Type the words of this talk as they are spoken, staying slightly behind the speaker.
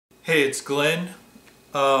Hey, it's Glenn.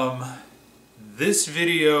 This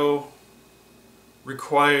video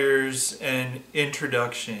requires an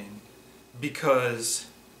introduction because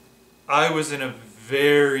I was in a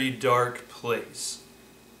very dark place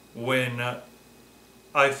when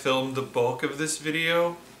I filmed the bulk of this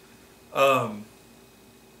video. And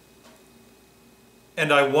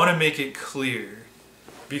I want to make it clear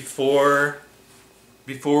before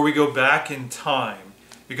we go back in time,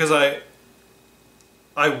 because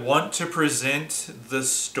I want to present the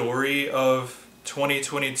story of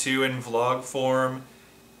 2022 in vlog form,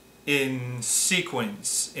 in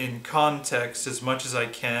sequence, in context as much as I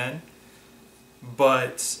can.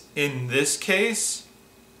 But in this case,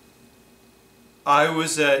 I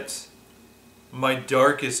was at my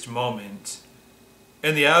darkest moment.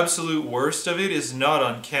 And the absolute worst of it is not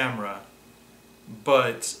on camera.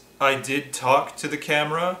 But I did talk to the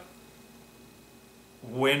camera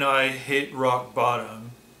when I hit rock bottom,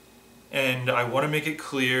 and I want to make it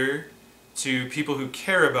clear to people who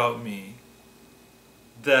care about me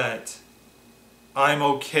that I'm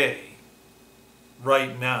okay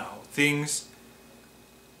right now. Things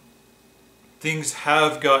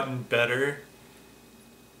have gotten better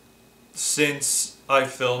since I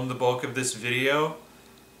filmed the bulk of this video.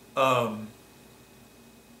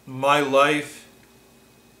 My life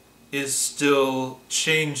is still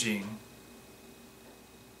changing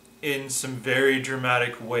in some very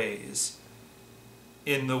dramatic ways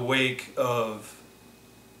in the wake of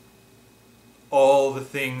all the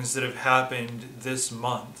things that have happened this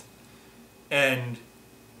month. And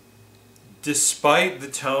despite the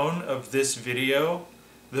tone of this video,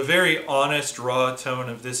 the very honest, raw tone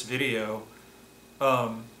of this video,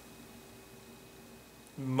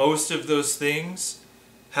 most of those things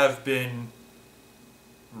have been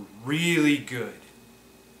really good.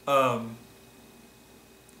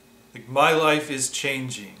 Like, my life is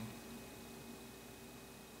changing,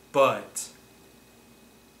 but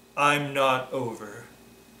I'm not over.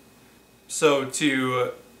 So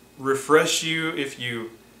to refresh you, if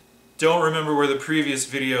you don't remember where the previous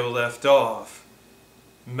video left off,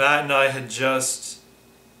 Matt and I had just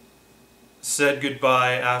said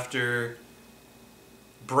goodbye after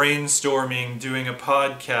brainstorming, doing a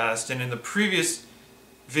podcast, and in the previous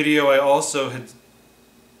video I also had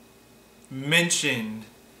mentioned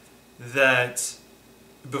that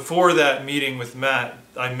before that meeting with Matt,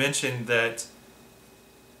 I mentioned that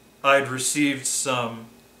I'd received some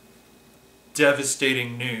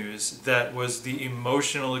devastating news that was the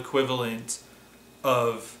emotional equivalent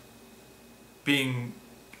of being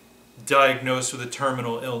diagnosed with a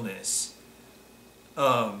terminal illness,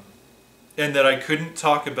 and that I couldn't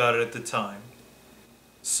talk about it at the time.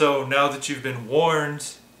 So now that you've been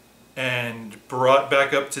warned and brought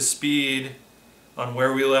back up to speed on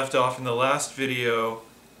where we left off in the last video,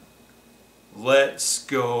 let's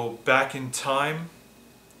go back in time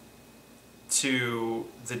to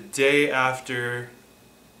the day after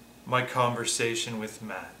my conversation with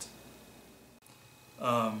Matt.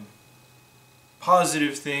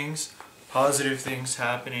 Positive things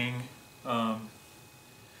happening.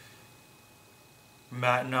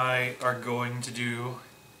 Matt and I are going to do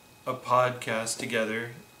a podcast together,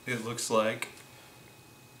 it looks like.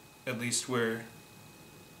 At least we're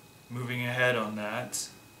moving ahead on that.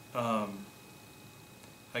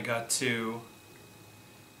 I got to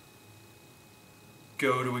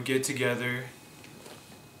go to a get-together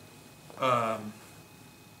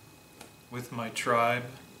with my tribe.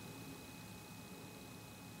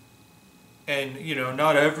 And, you know,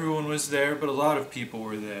 not everyone was there, but a lot of people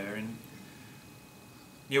were there. And,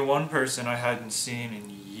 you know, one person I hadn't seen in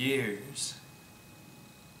years.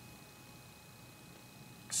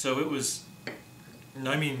 So it was,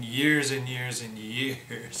 I mean, years and years and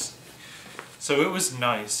years. So it was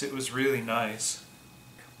nice. It was really nice.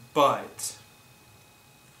 But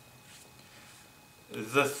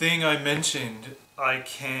the thing I mentioned, I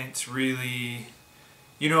can't really,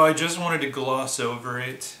 you know, I just wanted to gloss over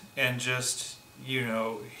it and just, you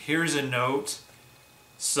know, here's a note.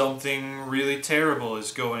 Something really terrible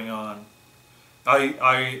is going on.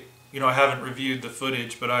 I haven't reviewed the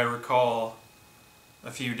footage, but I recall a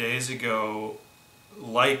few days ago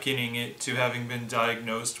likening it to having been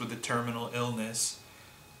diagnosed with a terminal illness.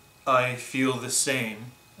 I feel the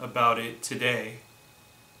same about it today.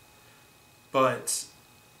 But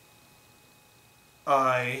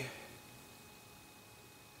I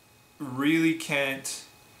really can't,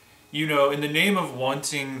 you know, in the name of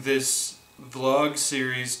wanting this vlog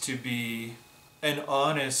series to be an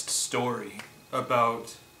honest story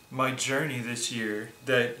about my journey this year,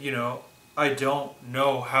 that, you know, I don't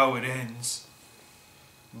know how it ends,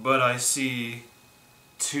 but I see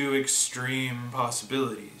two extreme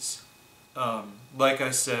possibilities. Like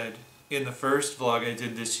I said, in the first vlog I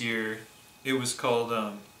did this year, it was called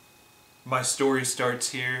My Story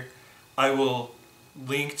Starts Here. I will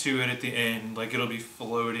link to it at the end, like it'll be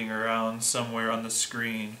floating around somewhere on the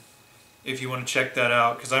screen if you want to check that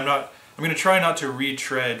out, because I'm going to try not to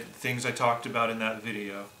retread things I talked about in that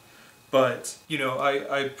video. But, you know,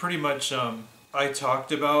 I pretty much, I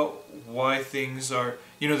talked about why things are,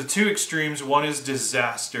 you know, the two extremes. One is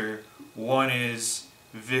disaster, one is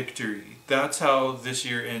victory. That's how this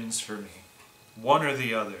year ends for me. One or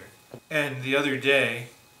the other. And the other day,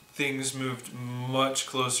 things moved much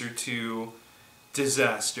closer to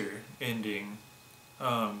disaster ending.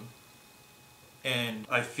 And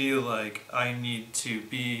I feel like I need to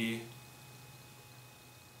be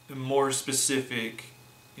more specific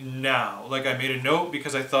now. Like, I made a note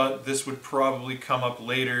because I thought this would probably come up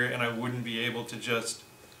later and I wouldn't be able to just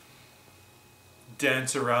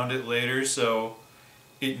dance around it later, so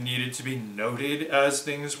it needed to be noted as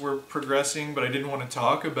things were progressing, but I didn't want to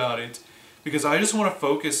talk about it because I just want to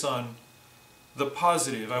focus on the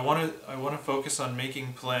positive. I want to focus on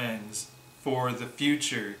making plans for the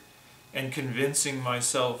future and convincing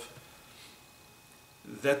myself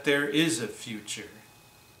that there is a future.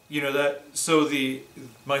 You know, that, so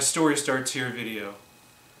My Story Starts Here video,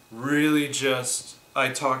 really just, I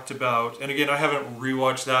talked about, and again, I haven't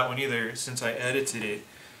rewatched that one either since I edited it,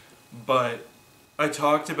 but I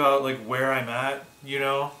talked about like where I'm at, you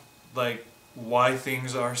know, like why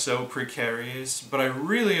things are so precarious, but I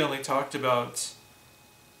really only talked about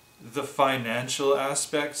the financial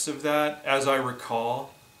aspects of that, as I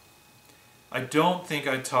recall. I don't think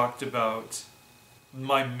I talked about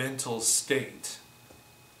my mental state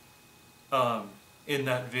in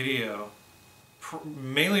that video,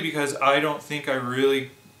 mainly because I don't think I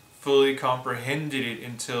really fully comprehended it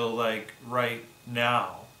until like right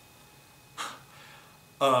now.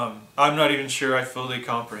 I'm not even sure I fully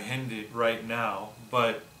comprehend it right now,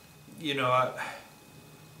 but you know,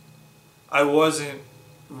 I wasn't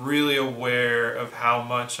really aware of how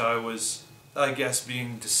much I was, I guess,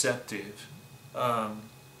 being deceptive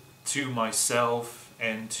to myself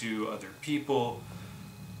and to other people.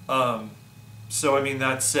 So I mean,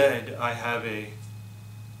 that said, I have a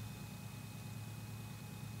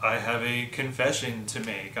confession to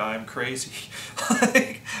make. I'm crazy.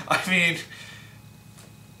 Like, I mean,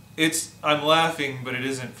 I'm laughing, but it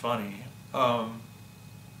isn't funny.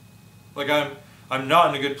 Like, I'm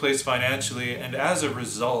not in a good place financially, and as a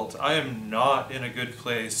result, I am not in a good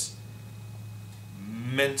place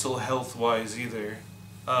mental health-wise either.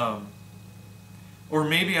 Or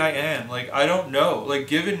maybe I am, like, I don't know. Like,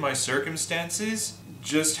 given my circumstances,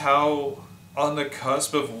 just how on the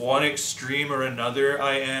cusp of one extreme or another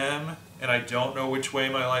I am, and I don't know which way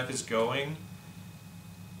my life is going,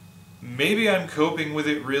 maybe I'm coping with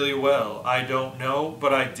it really well. I don't know,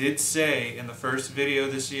 but I did say in the first video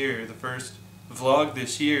this year, the first vlog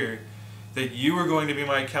this year, that you were going to be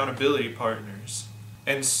my accountability partners.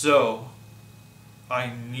 And so,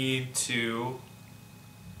 I need to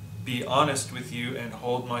be honest with you and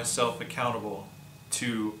hold myself accountable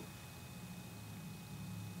to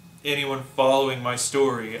anyone following my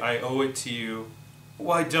story. I owe it to you.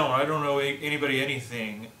 Well, I don't owe anybody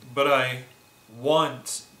anything, but I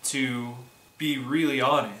want to be really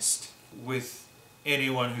honest with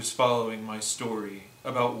anyone who's following my story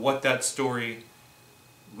about what that story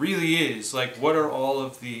really is. Like, what are all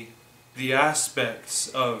of the aspects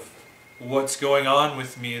of what's going on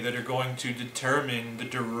with me that are going to determine the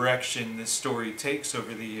direction this story takes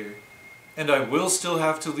over the year. And I will still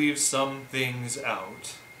have to leave some things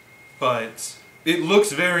out, but it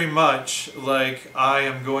looks very much like I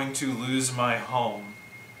am going to lose my home.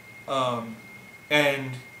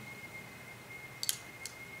 And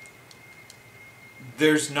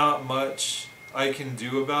there's not much I can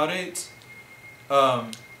do about it.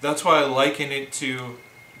 That's why I liken it to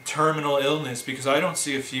terminal illness, because I don't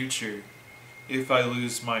see a future if I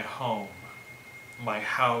lose my home, my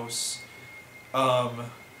house.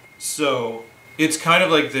 So it's kind of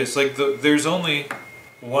like this, like there's only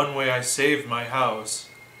one way I save my house,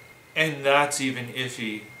 and that's even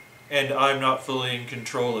iffy, and I'm not fully in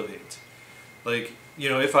control of it. Like, you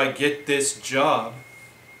know, if I get this job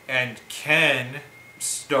and can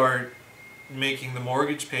start making the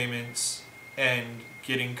mortgage payments and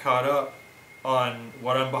getting caught up on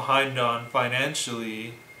what I'm behind on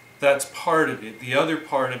financially, that's part of it. The other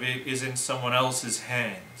part of it is in someone else's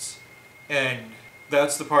hands. And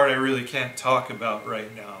that's the part I really can't talk about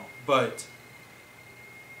right now. But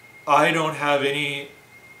I don't have any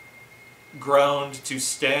ground to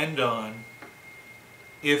stand on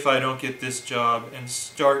if I don't get this job and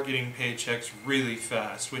start getting paychecks really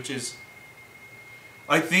fast, which is,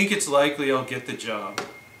 I think it's likely I'll get the job.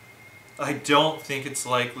 I don't think it's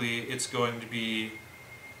likely it's going to be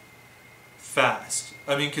fast.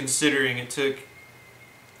 I mean, considering it took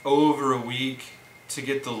over a week to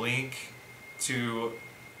get the link to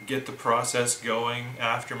get the process going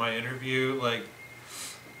after my interview, like,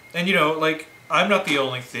 and you know, like, I'm not the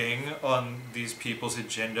only thing on these people's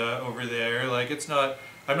agenda over there. Like, it's not,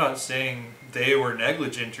 I'm not saying they were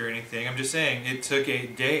negligent or anything. I'm just saying it took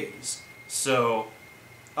 8 days. So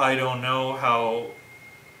I don't know how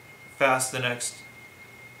fast the next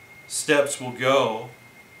steps will go,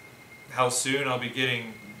 how soon I'll be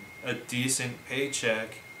getting a decent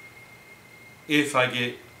paycheck if I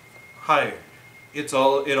get hired.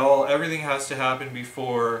 Everything has to happen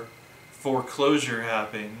before foreclosure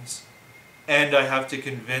happens, and I have to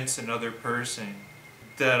convince another person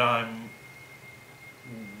that I'm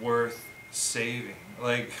worth saving.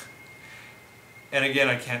 Like, and again,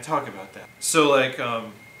 I can't talk about that. So like,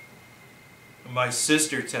 my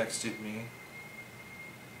sister texted me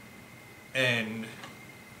and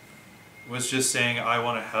was just saying, I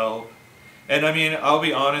want to help. And I mean, I'll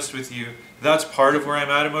be honest with you, that's part of where I'm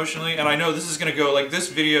at emotionally. And I know this is going to go, like, this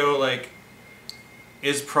video, like,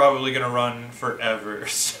 is probably going to run forever.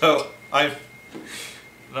 So I'm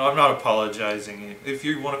not apologizing. If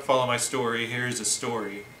you want to follow my story, here's a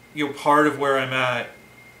story. You know, part of where I'm at,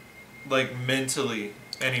 like, mentally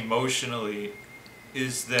and emotionally,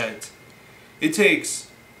 is that it takes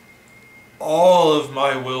all of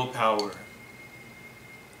my willpower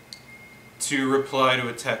to reply to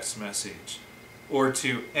a text message, or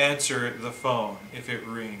to answer the phone if it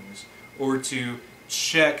rings, or to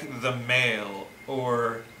check the mail,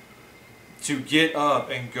 or to get up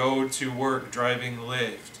and go to work driving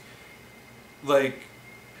Lyft. Like,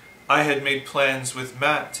 I had made plans with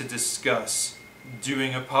Matt to discuss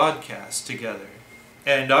doing a podcast together.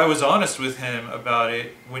 And I was honest with him about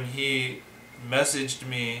it when he messaged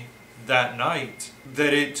me that night,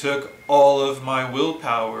 that it took all of my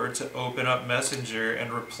willpower to open up Messenger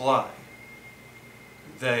and reply.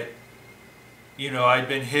 That, you know, I'd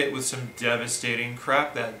been hit with some devastating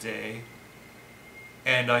crap that day,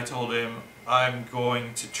 and I told him I'm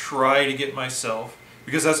going to try to get myself,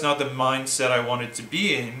 because that's not the mindset I wanted to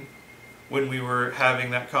be in when we were having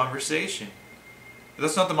that conversation.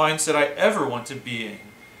 That's not the mindset I ever want to be in.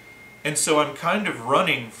 And so I'm kind of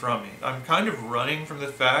running from it. I'm kind of running from the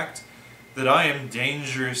fact that I am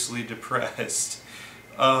dangerously depressed.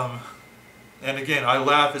 And again, I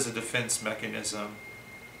laugh as a defense mechanism.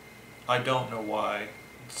 I don't know why.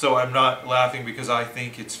 So I'm not laughing because I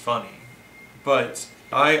think it's funny. But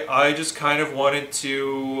I just kind of wanted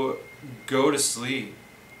to go to sleep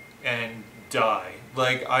and die.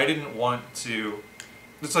 Like, I didn't want to.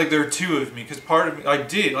 It's like there are two of me, because part of me,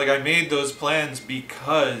 I made those plans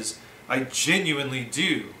because I genuinely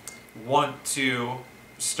do want to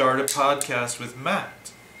start a podcast with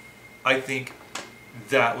Matt. I think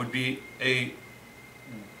that would be a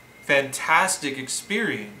fantastic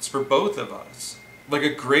experience for both of us. Like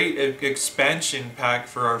a great expansion pack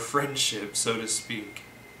for our friendship, so to speak.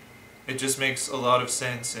 It just makes a lot of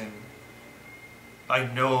sense, and I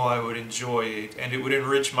know I would enjoy it, and it would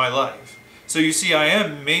enrich my life. So you see, I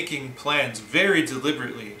am making plans, very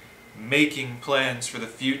deliberately making plans for the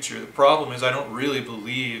future. The problem is I don't really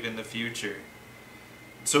believe in the future.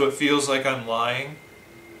 So it feels like I'm lying,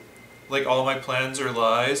 like all my plans are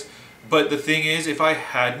lies. But the thing is, if I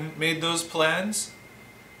hadn't made those plans,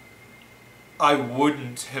 I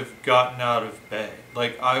wouldn't have gotten out of bed.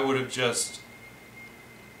 Like, I wouldn't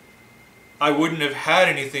have had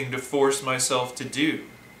anything to force myself to do.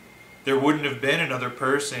 There wouldn't have been another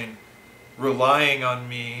person relying on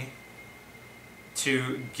me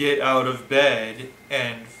to get out of bed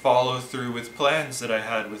and follow through with plans that I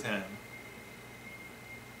had with him.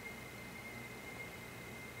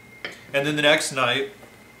 And then the next night,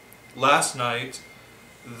 last night,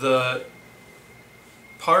 the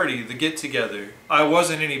party, the get-together, I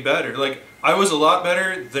wasn't any better. Like, I was a lot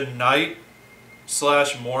better the night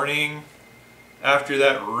 / morning after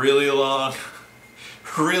that really long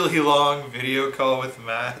video call with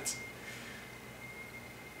Matt.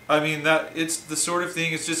 I mean, that it's the sort of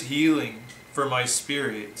thing, it's just healing for my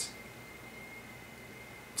spirit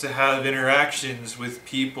to have interactions with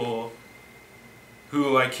people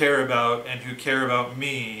who I care about and who care about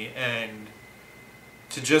me, and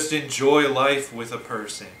to just enjoy life with a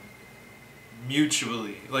person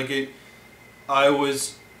mutually. Like, I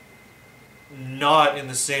was not in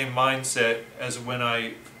the same mindset as when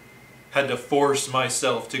I had to force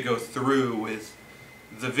myself to go through with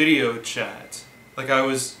the video chat. Like I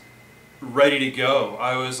was ready to go.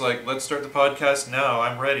 I was like, let's start the podcast now.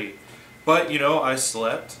 I'm ready. But, I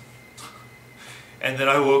slept. And then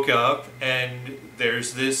I woke up and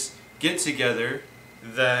there's this get together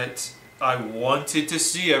that I wanted to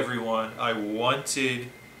see everyone. I wanted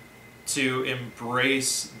to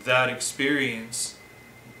embrace that experience.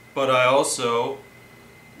 But I also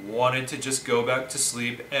wanted to just go back to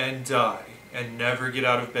sleep and die and never get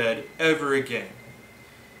out of bed ever again.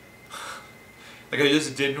 Like I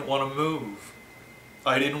just didn't want to move.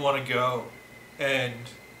 I didn't want to go. And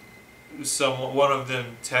one of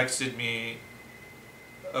them texted me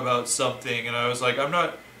about something and I was like, I'm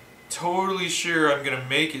not totally sure I'm going to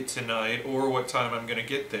make it tonight or what time I'm going to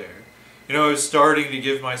get there. I was starting to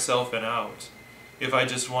give myself an out if I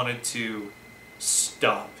just wanted to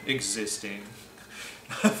stop existing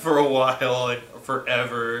for a while and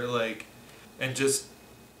forever, and just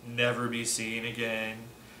never be seen again.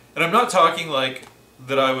 And I'm not talking like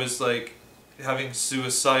that I was like having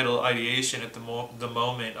suicidal ideation at the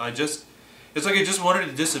moment. It's like I just wanted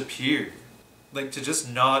to disappear, like to just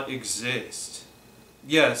not exist.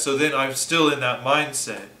 Yeah, so then I'm still in that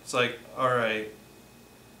mindset. It's like, alright,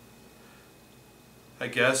 I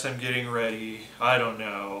guess I'm getting ready. I don't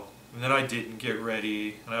know. And then I didn't get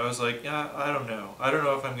ready. And I was like, yeah, I don't know. I don't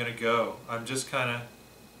know if I'm going to go. I'm just kind of...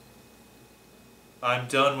 I'm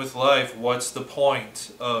done with life. What's the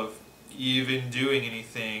point of even doing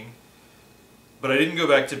anything? But I didn't go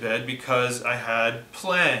back to bed because I had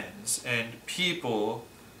plans and people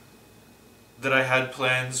that I had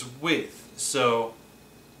plans with. So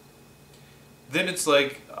then it's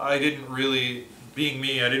like being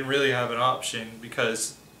me, I didn't really have an option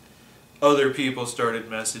because other people started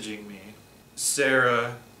messaging me.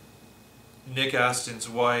 Sarah, Nick Aston's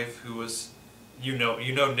wife, who was, you know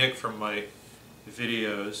Nick from my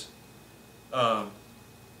videos, but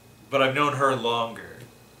I've known her longer,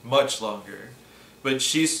 much longer. But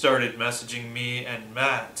she started messaging me and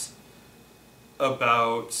Matt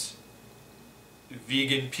about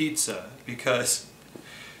vegan pizza because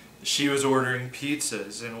she was ordering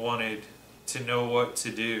pizzas and wanted to know what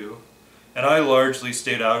to do. And I largely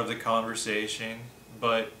stayed out of the conversation,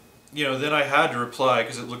 but then I had to reply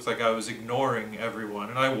because it looked like I was ignoring everyone,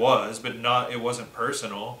 and I was, but it wasn't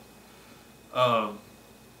personal.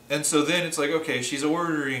 And so then it's like, okay, she's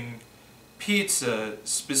ordering pizza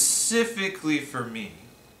specifically for me.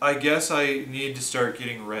 I guess I need to start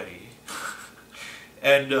getting ready.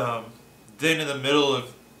 And then in the middle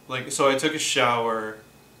of, so I took a shower,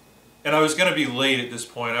 and I was going to be late at this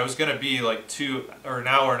point. I was going to be like an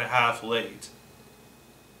hour and a half late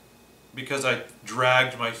because I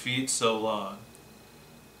dragged my feet so long.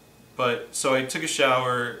 So I took a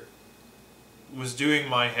shower, was doing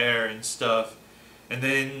my hair and stuff, and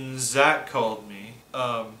then Zach called me,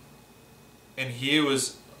 and he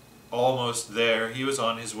was almost there. He was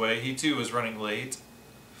on his way. He too was running late.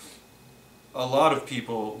 A lot of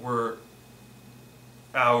people were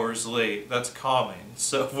hours late. That's common.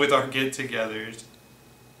 So with our get-togethers,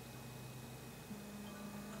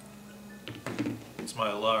 it's my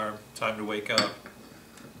alarm. Time to wake up.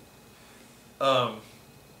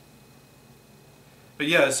 But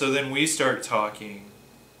yeah, so then we start talking.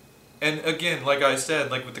 And again, like I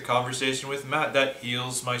said, like with the conversation with Matt, that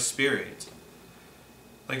heals my spirit.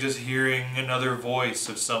 Like just hearing another voice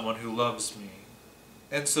of someone who loves me.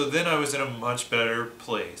 And so then I was in a much better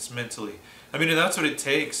place mentally. I mean, and that's what it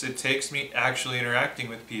takes. It takes me actually interacting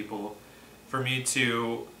with people for me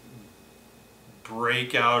to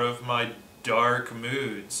break out of my dark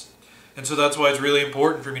moods. And so that's why it's really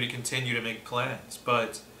important for me to continue to make plans.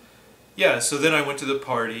 But yeah, so then I went to the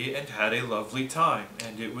party and had a lovely time.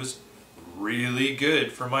 And it was really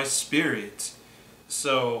good for my spirit.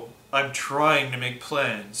 So I'm trying to make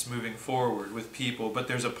plans moving forward with people, but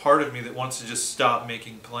there's a part of me that wants to just stop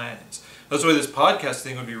making plans. That's why this podcast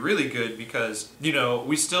thing would be really good because,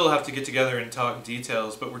 we still have to get together and talk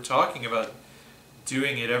details, but we're talking about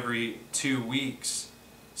doing it every 2 weeks.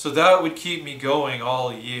 So that would keep me going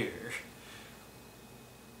all year.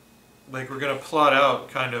 Like we're going to plot out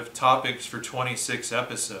kind of topics for 26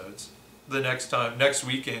 episodes the next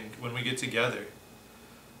weekend when we get together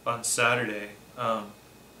on Saturday.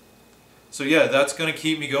 So yeah, that's going to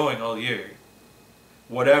keep me going all year.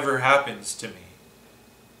 Whatever happens to me,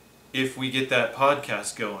 if we get that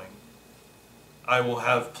podcast going, I will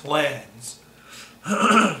have plans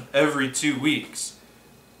every 2 weeks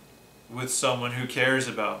with someone who cares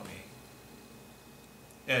about me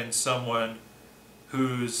and someone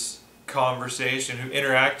whose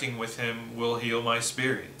interacting with him will heal my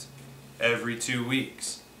spirit every 2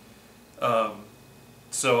 weeks.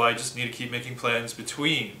 So I just need to keep making plans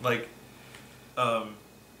between,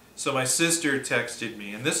 So my sister texted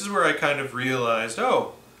me, and this is where I kind of realized,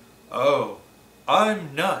 oh,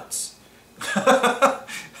 I'm nuts.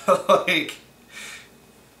 Like,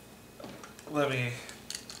 let me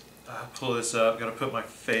pull this up. Gotta put my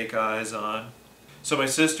fake eyes on. So my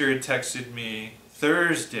sister had texted me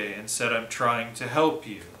Thursday and said, I'm trying to help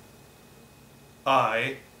you.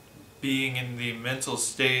 I, being in the mental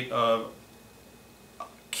state of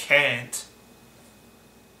can't,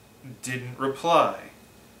 didn't reply.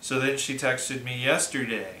 So then she texted me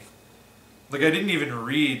yesterday. Like, I didn't even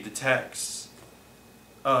read the text.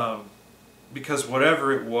 Because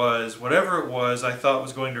whatever it was, I thought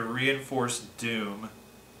was going to reinforce doom.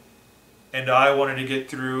 And I wanted to get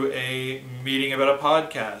through a meeting about a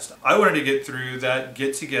podcast. I wanted to get through that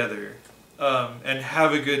get-together and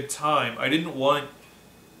have a good time. I didn't want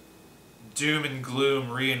doom and gloom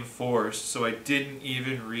reinforced, so I didn't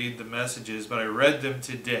even read the messages, but I read them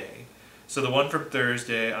today. So the one from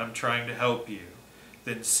Thursday, I'm trying to help you.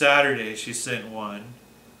 Then Saturday, she sent one.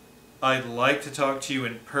 I'd like to talk to you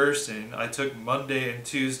in person. I took Monday and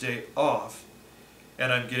Tuesday off,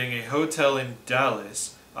 and I'm getting a hotel in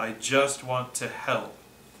Dallas. I just want to help.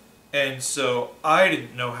 And so I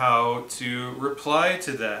didn't know how to reply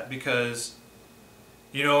to that because,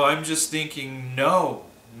 I'm just thinking, no,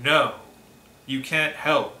 you can't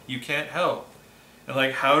help. And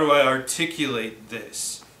like, how do I articulate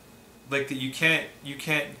this? Like that you can't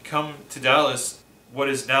come to Dallas, what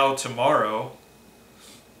is now tomorrow,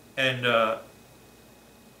 and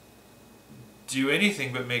do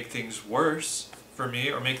anything but make things worse for me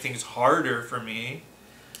or make things harder for me.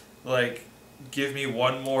 Like, give me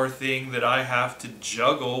one more thing that I have to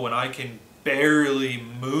juggle when I can barely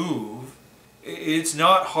move. It's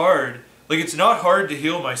not hard. Like, it's not hard to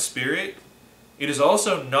heal my spirit. It is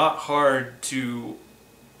also not hard to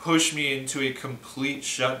push me into a complete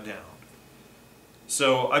shutdown.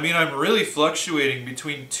 So, I'm really fluctuating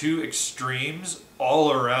between two extremes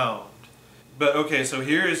all around. But okay, so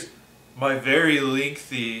here's my very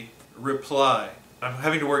lengthy reply. I'm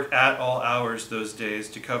having to work at all hours those days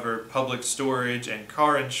to cover public storage and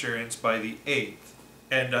car insurance by the 8th.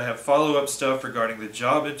 And I have follow-up stuff regarding the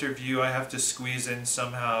job interview I have to squeeze in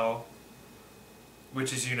somehow,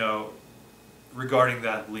 which is, regarding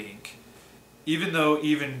that link. Even though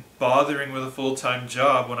even bothering with a full-time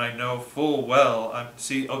job when I know full well,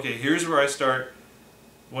 here's where I start,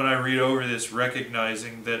 when I read over this,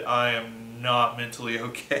 recognizing that I am not mentally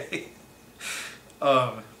okay.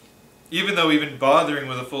 Even though even bothering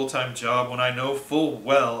with a full-time job when I know full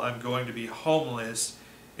well I'm going to be homeless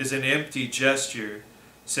is an empty gesture,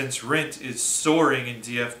 since rent is soaring in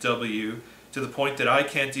DFW to the point that I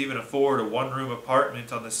can't even afford a one-room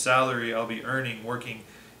apartment on the salary I'll be earning working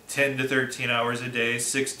 10 to 13 hours a day,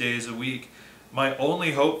 6 days a week. My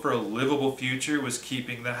only hope for a livable future was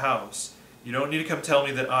keeping the house. You don't need to come tell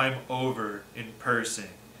me that I'm over in person.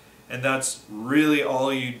 And that's really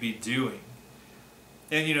all you'd be doing.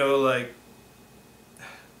 And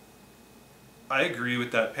I agree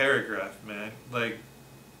with that paragraph, man. Like,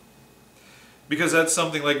 because that's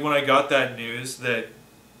something, like, when I got that news that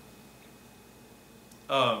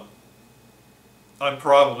I'm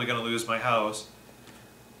probably going to lose my house,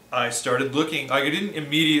 I started looking. I didn't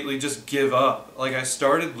immediately just give up. Like, I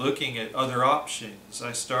started looking at other options.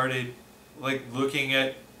 I started, looking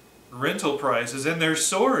at rental prices, and they're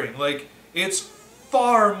soaring. Like, it's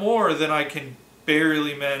far more than I can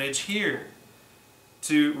barely manage here.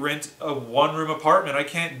 To rent a one-room apartment, I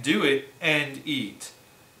can't do it and eat.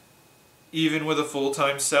 Even with a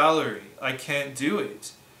full-time salary, I can't do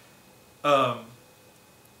it.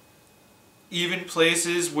 Even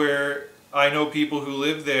places where I know people who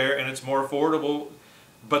live there and it's more affordable,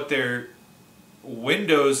 but their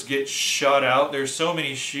windows get shut out. There's so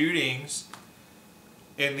many shootings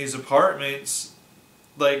in these apartments.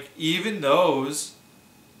 Like, even those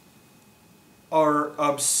are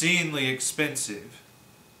obscenely expensive.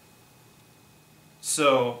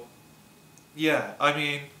 So, yeah,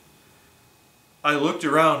 I looked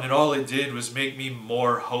around and all it did was make me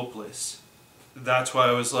more hopeless. That's why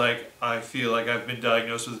I was like, I feel like I've been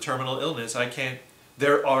diagnosed with a terminal illness.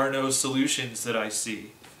 There are no solutions that I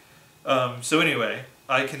see. So anyway,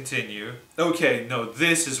 I continue. Okay, no,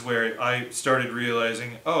 this is where I started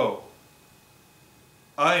realizing, oh,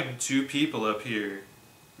 I'm two people up here.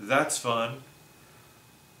 That's fun.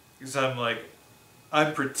 Because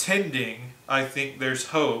I'm pretending I think there's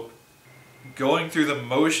hope, going through the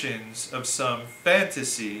motions of some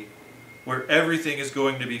fantasy where everything is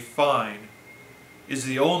going to be fine is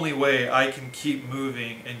the only way I can keep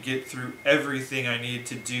moving and get through everything I need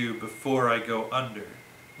to do before I go under.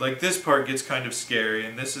 like this part gets kind of scary,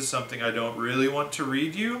 and this is something I don't really want to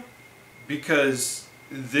read you, because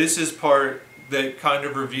this is part that kind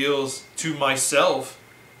of reveals to myself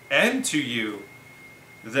and to you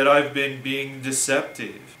that I've been being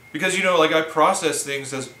deceptive. Because, you know, like, I process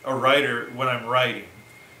things as a writer when I'm writing.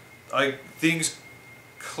 Things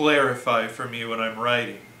clarify for me when I'm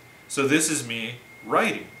writing. So this is me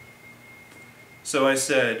writing. So I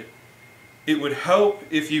said, it would help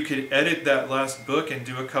if you could edit that last book and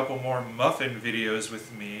do a couple more muffin videos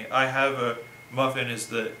with me. I have a Muffin is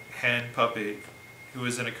the hand puppet who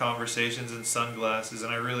is in a Conversations and Sunglasses,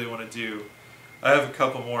 and I really want to I have a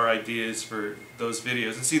couple more ideas for those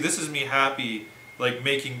videos. And see, this is me happy, like,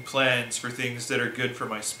 making plans for things that are good for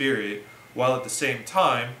my spirit, while at the same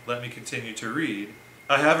time, let me continue to read.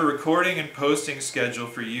 I have a recording and posting schedule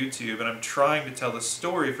for YouTube, and I'm trying to tell a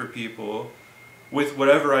story for people with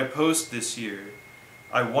whatever I post this year.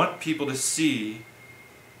 I want people to see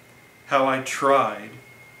how I tried,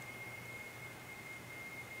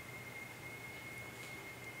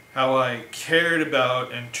 how I cared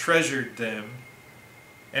about and treasured them,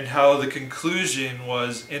 and how the conclusion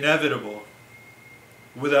was inevitable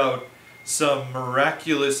without some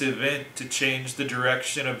miraculous event to change the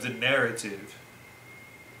direction of the narrative.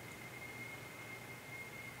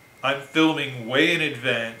 I'm filming way in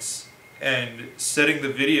advance and setting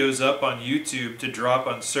the videos up on YouTube to drop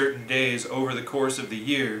on certain days over the course of the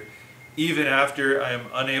year, even after I am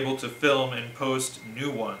unable to film and post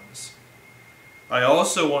new ones. I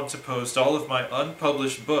also want to post all of my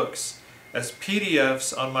unpublished books as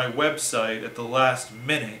PDFs on my website at the last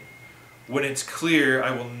minute, when it's clear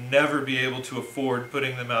I will never be able to afford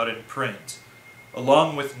putting them out in print,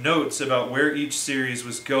 along with notes about where each series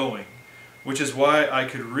was going, which is why I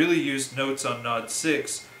could really use notes on Nod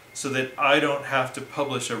 6 so that I don't have to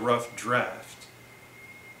publish a rough draft.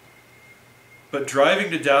 But driving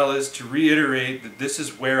to Dallas to reiterate that this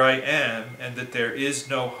is where I am and that there is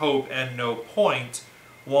no hope and no point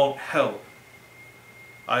won't help.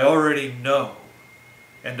 I already know,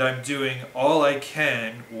 and I'm doing all I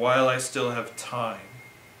can while I still have time.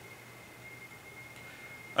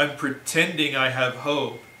 I'm pretending I have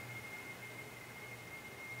hope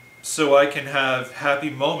so I can have happy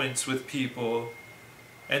moments with people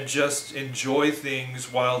and just enjoy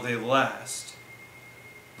things while they last.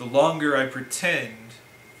 The longer I pretend,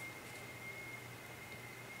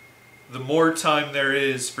 the more time there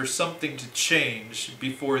is for something to change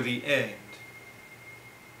before the end,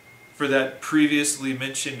 for that previously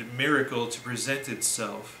mentioned miracle to present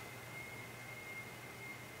itself.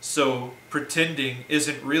 So pretending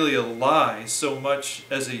isn't really a lie so much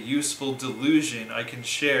as a useful delusion I can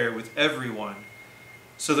share with everyone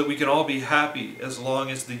so that we can all be happy as long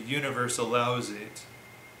as the universe allows it.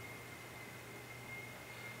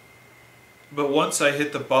 But once I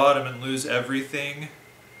hit the bottom and lose everything,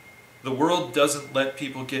 the world doesn't let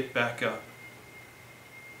people get back up.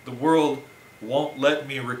 The world won't let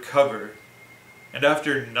me recover. And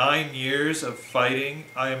after 9 years of fighting,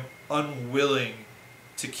 I am unwilling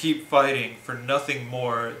to keep fighting for nothing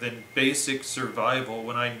more than basic survival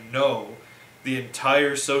when I know the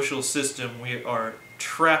entire social system we are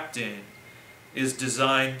trapped in is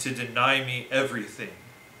designed to deny me everything.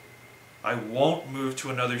 I won't move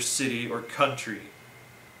to another city or country,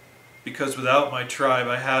 because without my tribe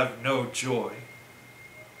I have no joy.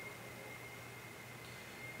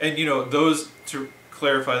 And you know, to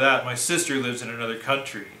clarify that, my sister lives in another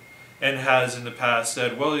country and has in the past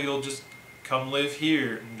said, well, you'll just come live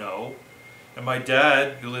here. No. And my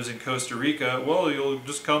dad, who lives in Costa Rica, well, you'll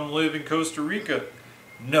just come live in Costa Rica.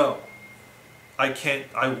 No. I can't,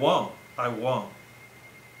 I won't.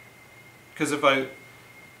 Because if I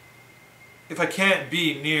can't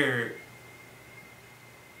be near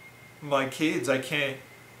my kids, I can't.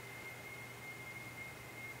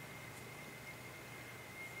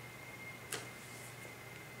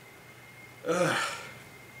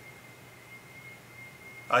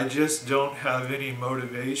 I just don't have any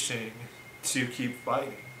motivation to keep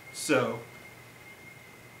fighting. So,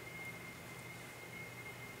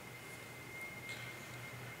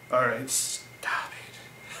 alright, stop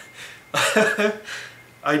it.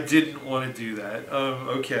 I didn't want to do that.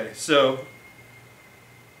 Okay, so,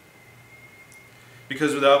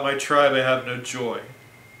 because without my tribe I have no joy.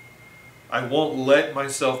 I won't let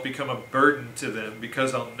myself become a burden to them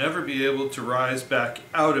because I'll never be able to rise back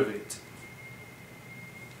out of it.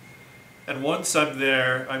 And once I'm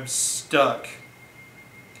there, I'm stuck.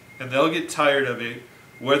 And they'll get tired of it,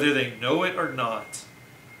 whether they know it or not.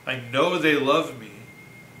 I know they love me.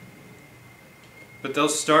 But they'll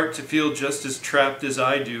start to feel just as trapped as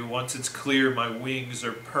I do once it's clear my wings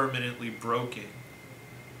are permanently broken.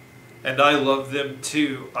 and I love them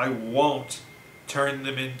too. I won't turn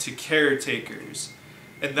them into caretakers.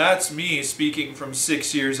 And that's me speaking from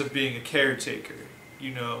 6 years of being a caretaker.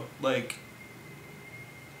 You know, like,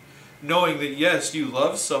 knowing that yes, you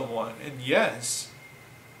love someone, and yes,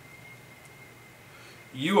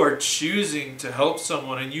 you are choosing to help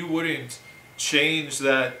someone, and you wouldn't change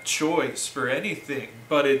that choice for anything.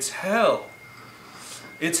 But it's hell.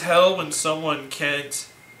 It's hell when someone can't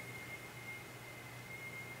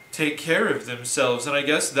take care of themselves. And I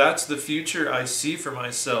guess that's the future I see for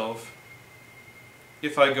myself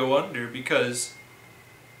if I go under, because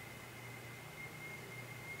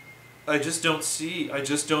I just don't see a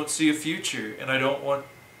future, and I don't want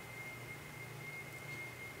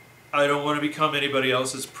to become anybody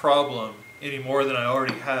else's problem any more than I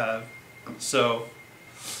already have. So,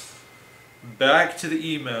 back to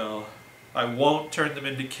the email. I won't turn them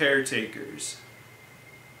into caretakers.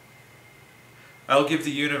 I'll give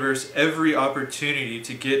the universe every opportunity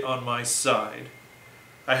to get on my side.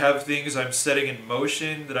 I have things I'm setting in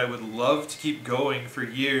motion that I would love to keep going for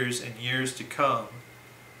years and years to come.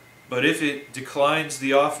 But if it declines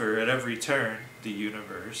the offer at every turn, the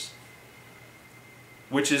universe,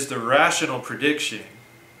 which is the rational prediction,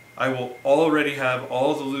 I will already have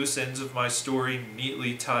all the loose ends of my story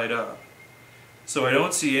neatly tied up. So I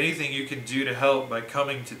don't see anything you can do to help by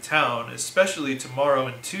coming to town, especially tomorrow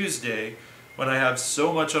and Tuesday, when I have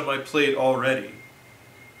so much on my plate already.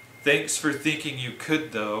 Thanks for thinking you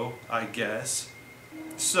could, though, I guess.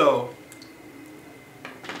 So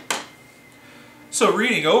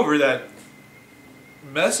reading over that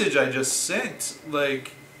message I just sent,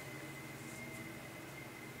 like,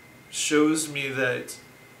 shows me that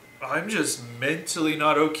I'm just mentally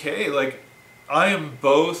not okay. Like, I am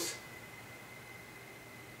both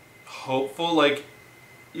hopeful, like,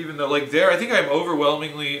 even though, like, I think I'm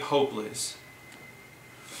overwhelmingly hopeless.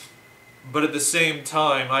 But at the same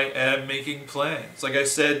time, I am making plans. Like I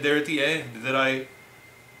said there at the end, that I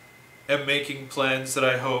am making plans that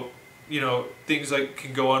I hope, things like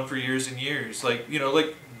can go on for years and years. Like,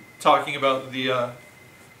 like talking about the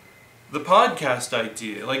podcast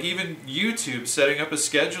idea, like even YouTube, setting up a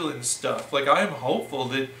schedule and stuff. Like, I am hopeful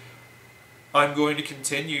that I'm going to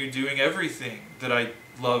continue doing everything that I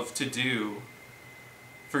love to do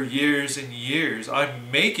for years and years.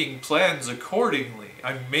 I'm making plans accordingly.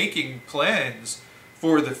 I'm making plans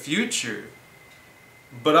for the future.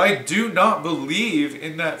 But I do not believe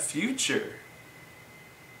in that future.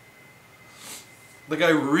 Like, I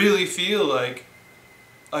really feel like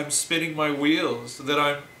I'm spinning my wheels, that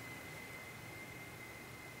I'm,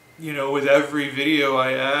 with every video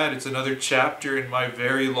I add, it's another chapter in my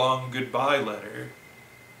very long goodbye letter.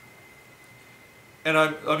 And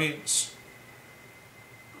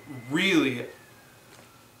really,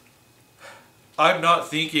 I'm not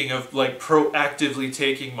thinking of, like, proactively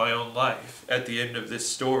taking my own life at the end of this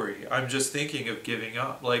story. I'm just thinking of giving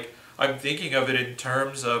up. Like, I'm thinking of it in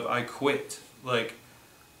terms of I quit. Like,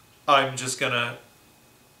 I'm just gonna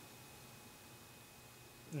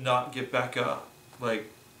not get back up.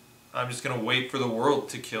 Like, I'm just gonna wait for the world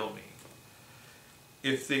to kill me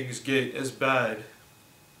if things get as bad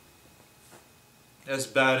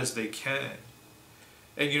as they can.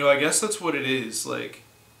 And I guess that's what it is. Like,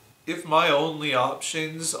 if my only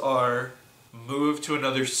options are move to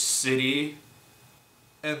another city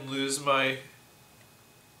and lose my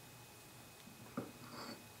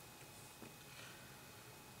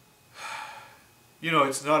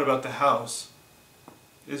it's not about the house,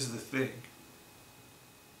 is the thing.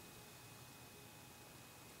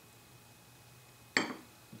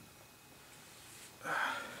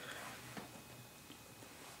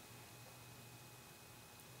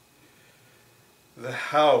 The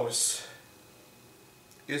house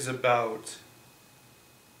is about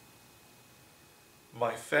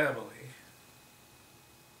my family.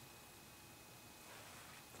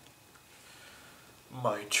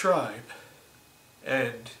 My tribe.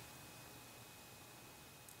 And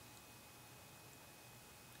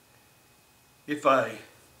if I'm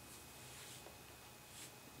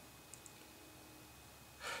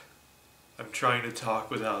trying to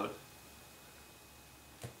talk without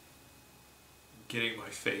getting my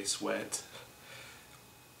face wet.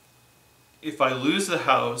 If I lose the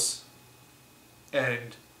house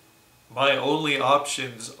and my only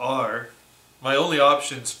options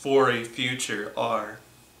for a future are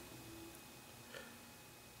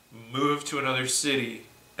move to another city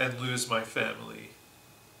and lose my family,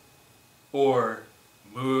 or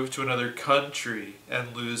move to another country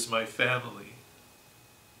and lose my family,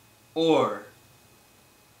 or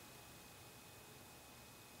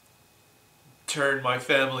turn my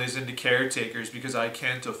families into caretakers because I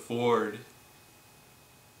can't afford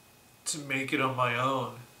to make it on my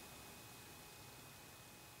own,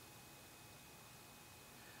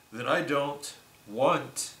 then I don't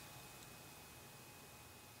want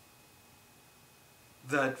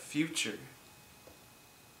that future.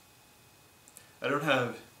 I don't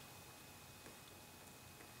have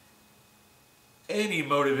any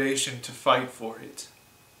motivation to fight for it.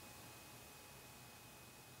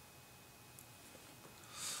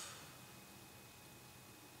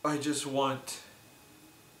 I just want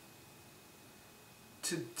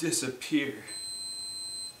to disappear.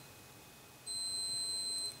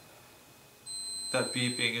 That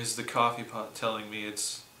beeping is the coffee pot telling me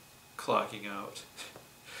it's clocking out.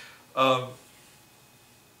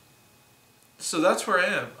 So that's where I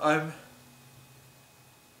am. I'm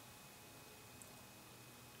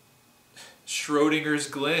Schrodinger's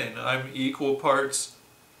Glen. I'm equal parts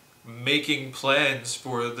making plans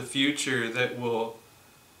for the future that will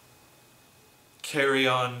carry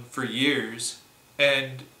on for years,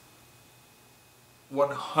 and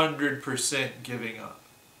 100% giving up.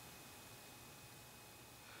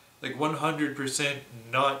 Like 100%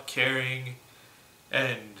 not caring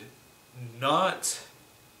and not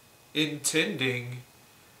intending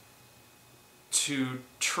to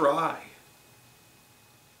try.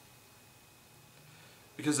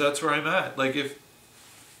 Because that's where I'm at. Like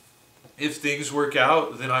if things work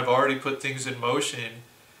out, then I've already put things in motion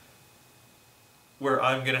where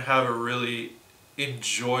I'm going to have a really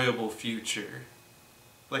enjoyable future.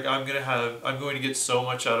 Like I'm going to get so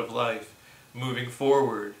much out of life moving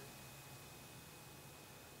forward.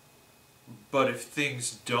 But if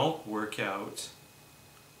things don't work out,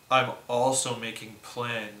 I'm also making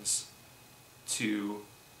plans to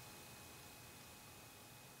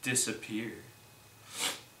disappear.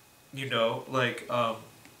 You know, like,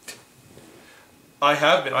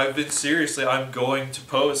 I've been seriously, I'm going to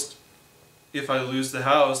post if I lose the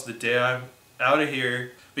house the day I'm out of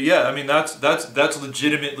here. But yeah, I mean, that's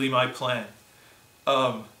legitimately my plan.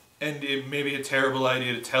 And it may be a terrible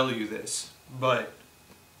idea to tell you this, but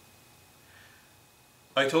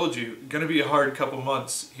I told you, gonna be a hard couple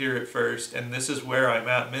months here at first, and this is where I'm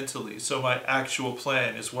at mentally. So my actual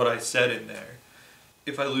plan is what I said in there.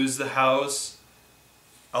 If I lose the house,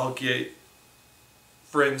 I'll get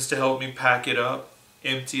friends to help me pack it up,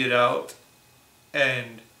 empty it out,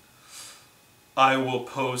 and I will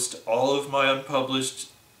post all of my unpublished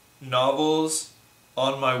novels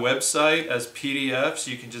on my website as PDFs.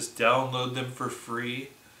 You can just download them for free.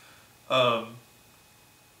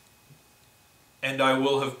 And I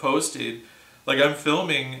will have posted, like I'm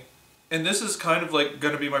filming, and this is kind of like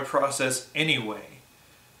going to be my process anyway,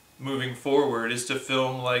 moving forward, is to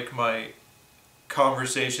film like my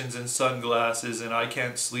conversations in sunglasses and I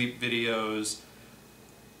can't sleep videos,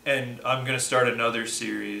 and I'm going to start another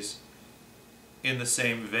series in the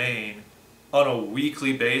same vein on a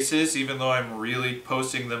weekly basis, even though I'm really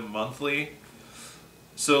posting them monthly.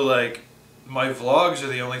 So like, my vlogs are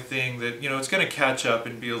the only thing that, you know, it's going to catch up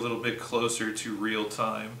and be a little bit closer to real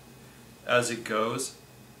time as it goes.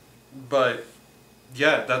 But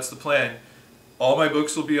yeah, that's the plan. All my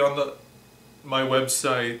books will be on my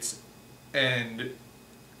website, and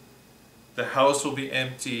the house will be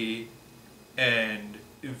empty, and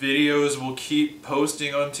videos will keep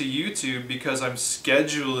posting onto YouTube because I'm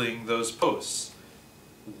scheduling those posts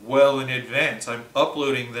well in advance. I'm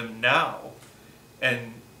uploading them now,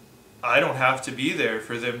 and I don't have to be there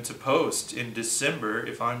for them to post in December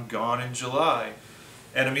if I'm gone in July.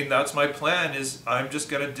 And I mean, that's my plan, is I'm just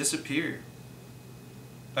going to disappear.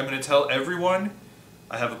 I'm going to tell everyone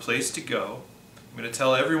I have a place to go. I'm going to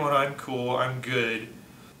tell everyone I'm cool, I'm good,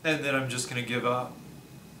 and then I'm just going to give up.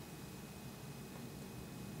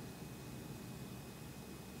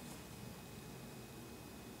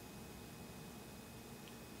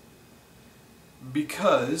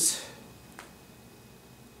 Because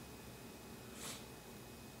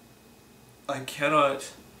I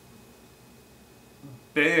cannot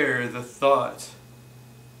bear the thought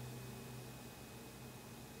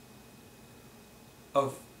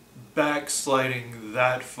of backsliding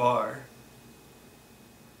that far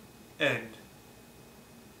and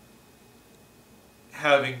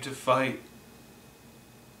having to fight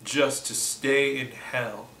just to stay in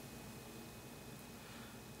hell.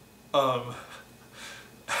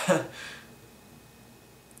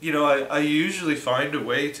 You know, I usually find a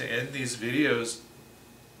way to end these videos.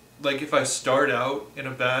 Like if I start out in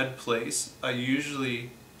a bad place, I usually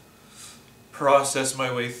process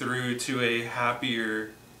my way through to a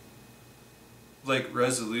happier, like,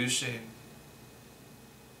 resolution.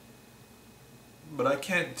 But I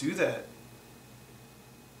can't do that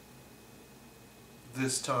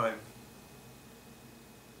this time.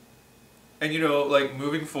 And you know, like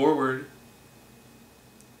moving forward,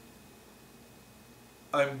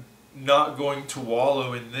 I'm not going to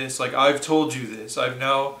wallow in this. Like, I've told you this. I've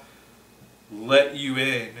now let you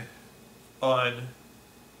in on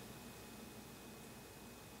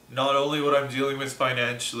not only what I'm dealing with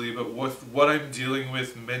financially, but with what I'm dealing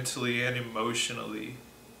with mentally and emotionally.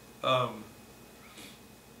 And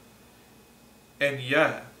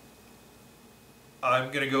yeah,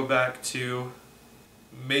 I'm gonna go back to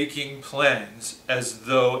making plans as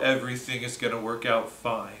though everything is gonna work out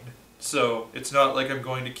fine. So it's not like I'm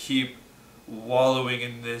going to keep wallowing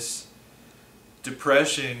in this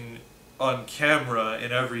depression on camera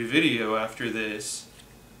in every video after this.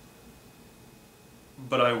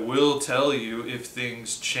 But I will tell you if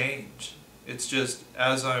things change. It's just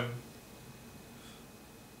as I'm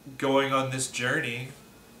going on this journey,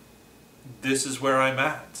 this is where I'm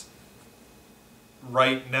at.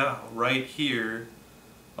 Right now, right here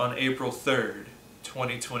on April 3rd,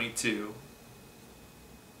 2022.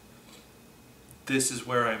 This is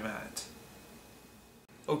where I'm at.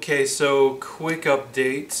 Okay, so quick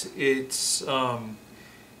update. It's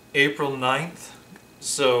April 9th,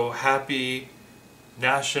 so happy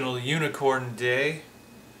National Unicorn Day.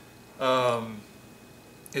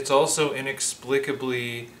 It's also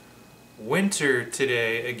inexplicably winter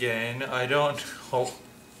today again. I don't know.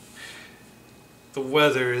 The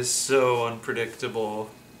weather is so unpredictable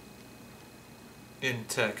in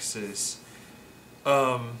Texas.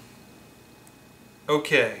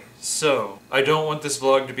 Okay, so I don't want this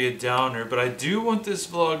vlog to be a downer, but I do want this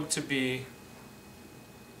vlog to be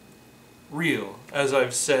real, as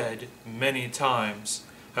I've said many times.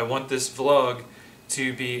 I want this vlog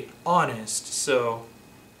to be honest, so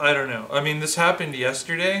I don't know. I mean, this happened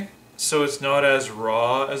yesterday, so it's not as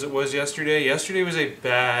raw as it was yesterday. Yesterday was a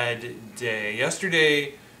bad day.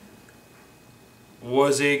 Yesterday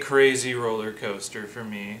was a crazy roller coaster for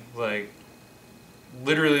me. Like,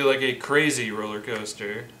 literally like a crazy roller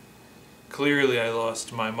coaster. Clearly I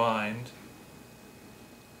lost my mind.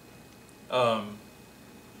 And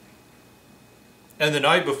the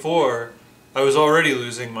night before, I was already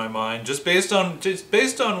losing my mind. Just based on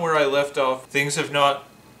where I left off, things have not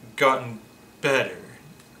gotten better.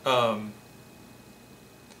 So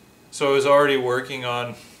I was already working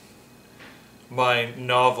on my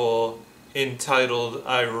novel entitled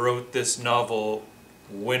I Wrote This Novel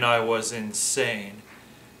When I Was Insane.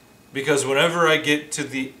 Because whenever I get to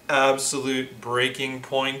the absolute breaking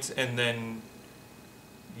point and then,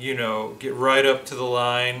 you know, get right up to the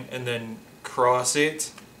line and then cross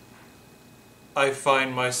it, I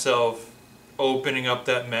find myself opening up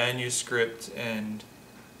that manuscript and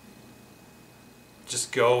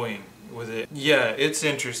just going with it. Yeah, it's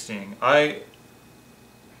interesting. I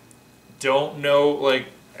don't know like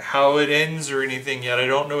how it ends or anything yet. I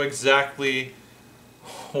don't know exactly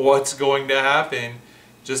what's going to happen.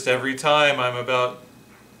 Just every time I'm about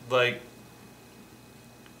like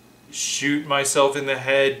shoot myself in the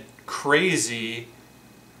head crazy,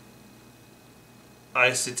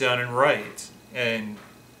 I sit down and write, and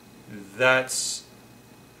that's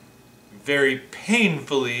very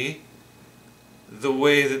painfully the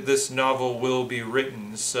way that this novel will be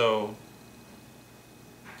written. So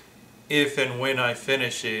if and when I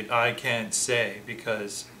finish it, I can't say,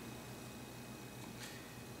 because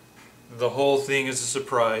the whole thing is a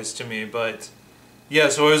surprise to me. But yeah,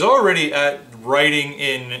 so I was already at writing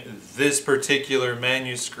in this particular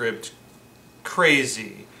manuscript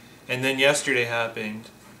crazy, and then yesterday happened,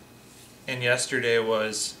 and yesterday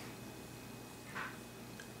was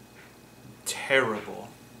terrible.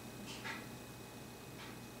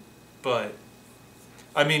 But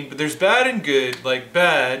I mean, but there's bad and good. Like,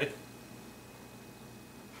 bad,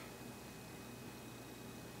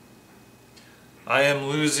 I am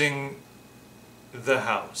losing the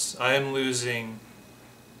house. I am losing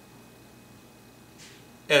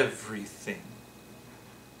everything.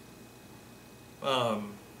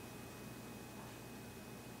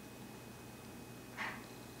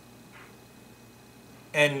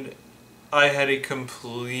 And I had a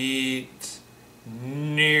complete,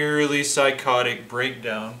 nearly psychotic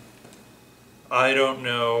breakdown. I don't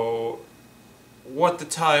know what the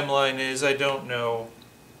timeline is. I don't know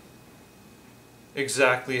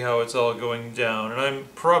exactly how it's all going down. And I'm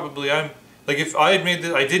like, if I had made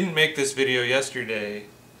this, I didn't make this video yesterday.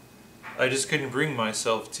 I just couldn't bring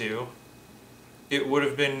myself to. It would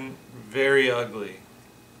have been very ugly.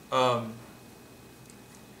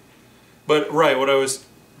 But right, what I was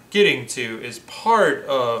getting to is part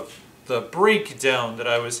of the breakdown that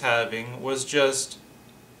I was having was just,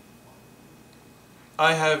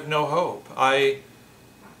 I have no hope. I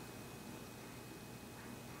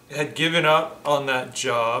had given up on that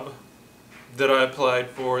job that I applied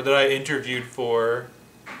for, that I interviewed for,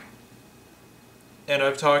 and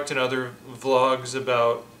I've talked in other vlogs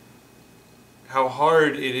about how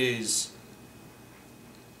hard it is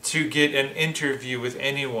to get an interview with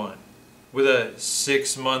anyone with a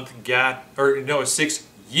 6-month gap, or no, a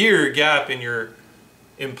 6-year gap in your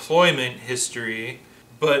employment history.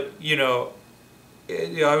 But,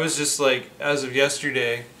 I was just like, as of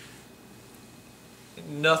yesterday,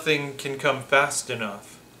 nothing can come fast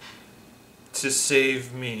enough to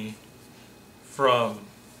save me from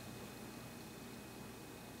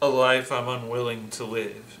a life I'm unwilling to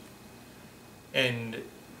live. And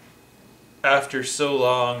after so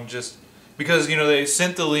long, just because, they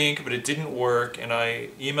sent the link, but it didn't work, and I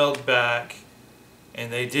emailed back,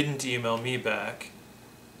 and they didn't email me back.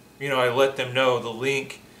 I let them know the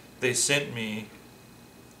link they sent me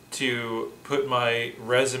to put my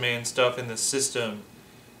resume and stuff in the system,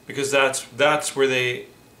 because that's where they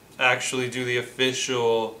actually do the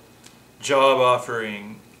official job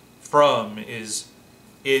offering from, is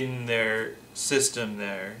in their system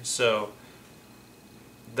there. So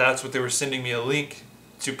that's what they were sending me a link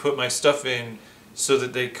to put my stuff in, so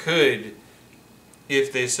that they could,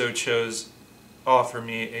 if they so chose, offer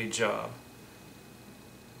me a job.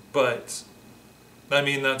 But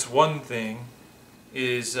that's one thing.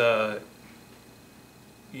 Is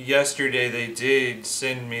yesterday they did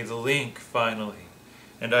send me the link finally,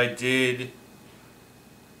 and I did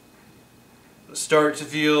start to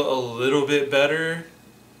feel a little bit better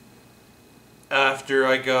after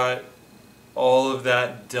I got all of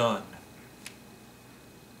that done.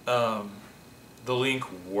 The link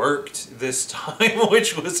worked this time,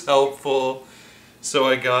 which was helpful, so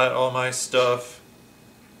I got all my stuff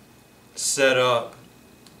set up.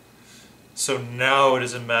 So now it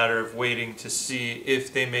is a matter of waiting to see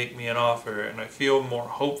if they make me an offer, and I feel more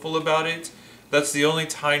hopeful about it. That's the only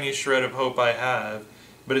tiny shred of hope I have,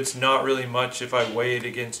 but it's not really much if I weigh it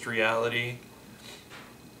against reality.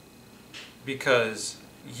 Because,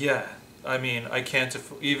 I can't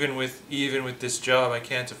even with this job, I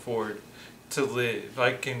can't afford to live.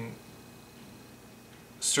 I can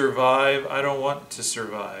survive. I don't want to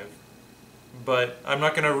survive, but I'm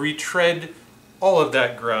not going to retread all of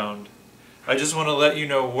that ground. I just want to let you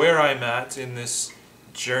know where I'm at in this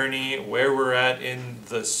journey, where we're at in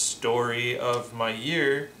the story of my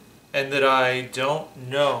year, and that I don't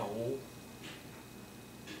know.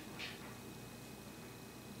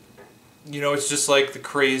 It's just like the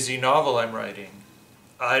crazy novel I'm writing.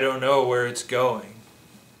 I don't know where it's going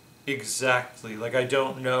exactly. Like, I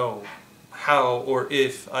don't know how or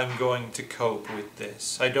if I'm going to cope with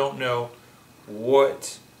this. I don't know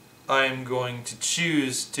what I'm going to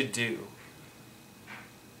choose to do.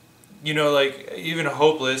 Even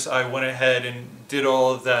hopeless, I went ahead and did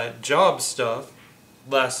all of that job stuff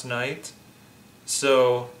last night.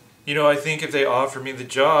 So, I think if they offer me the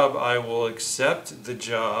job, I will accept the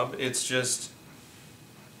job. It's just,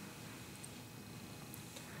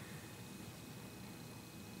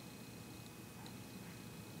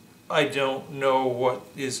 I don't know what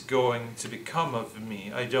is going to become of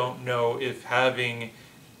me. I don't know if having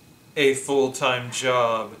a full-time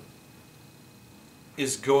job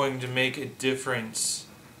is going to make a difference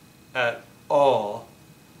at all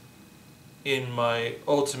in my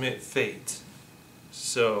ultimate fate.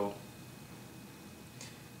 So,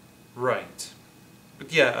 right.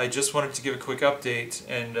 But yeah, I just wanted to give a quick update,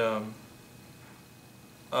 and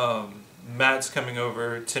Matt's coming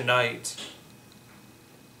over tonight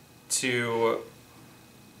to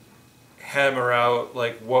hammer out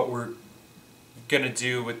what we're gonna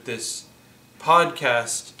do with this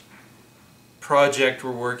podcast project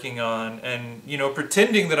we're working on. And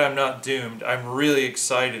pretending that I'm not doomed, I'm really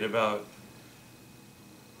excited about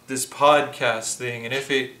this podcast thing. And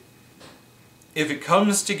if it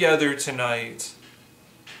comes together tonight,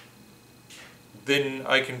 then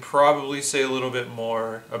I can probably say a little bit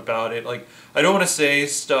more about it. I don't want to say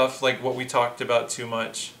stuff like what we talked about too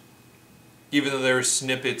much, even though there were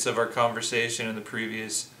snippets of our conversation in the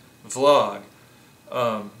previous vlog,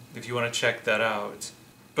 if you want to check that out.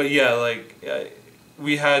 But yeah,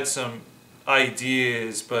 we had some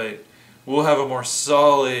ideas, but we'll have a more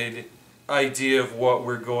solid idea of what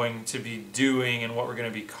we're going to be doing and what we're going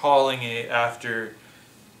to be calling it after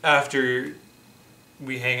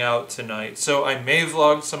we hang out tonight. So I may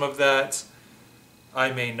vlog some of that,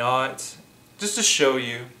 I may not, just to show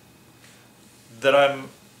you that I'm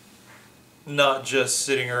not just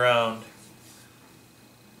sitting around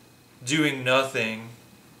doing nothing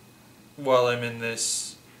while I'm in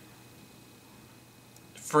this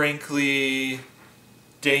frankly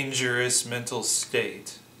dangerous mental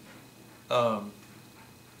state. Um,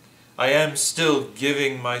 I am still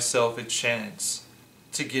giving myself a chance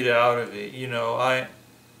to get out of it.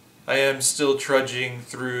 I am still trudging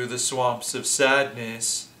through the swamps of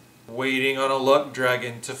sadness, waiting on a luck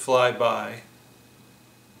dragon to fly by.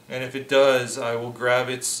 And if it does, I will grab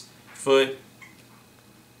its foot.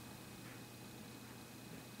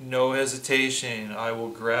 No hesitation, I will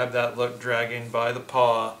grab that luck dragon by the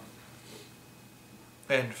paw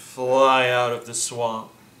and fly out of the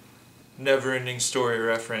swamp. Never ending story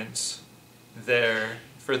reference there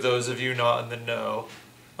for those of you not in the know.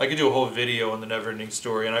 I could do a whole video on the never ending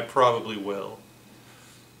story, and I probably will.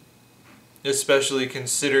 Especially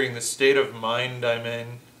considering the state of mind I'm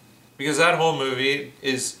in. Because that whole movie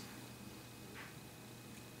is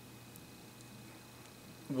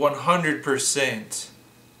 100%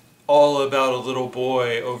 all about a little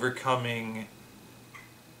boy overcoming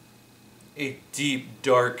a deep,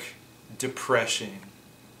 dark depression.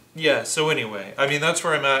 Yeah, so anyway, I mean, that's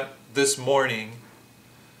where I'm at this morning.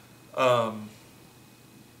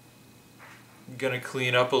 Gonna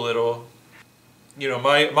clean up a little.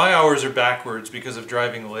 My hours are backwards because of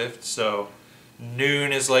driving Lyft, so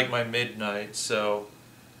noon is like my midnight, so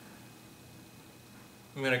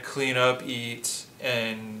I'm gonna clean up, eat,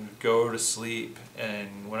 and go to sleep.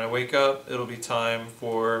 And when I wake up, it'll be time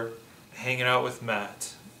for hanging out with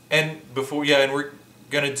Matt. And we're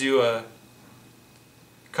gonna do a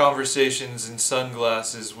Conversations in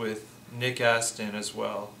Sunglasses with Nick Aston as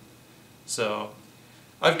well. So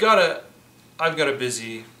I've got a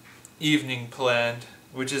busy evening planned,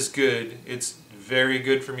 which is good. It's very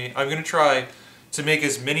good for me. I'm gonna try to make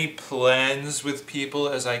as many plans with people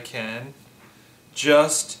as I can,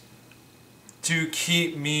 just to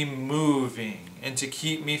keep me moving and to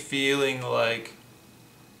keep me feeling like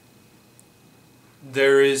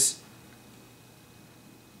there is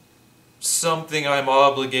something I'm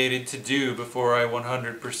obligated to do before I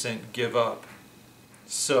 100% give up.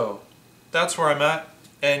 So, that's where I'm at,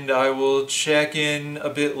 and I will check in a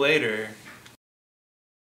bit later.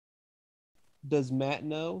 Does Matt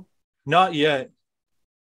know? Not yet.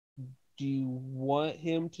 Do you want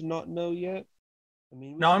him to not know yet? I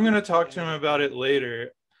mean, we No, can I'm do going to it talk to ahead him of about it time.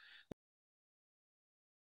 later.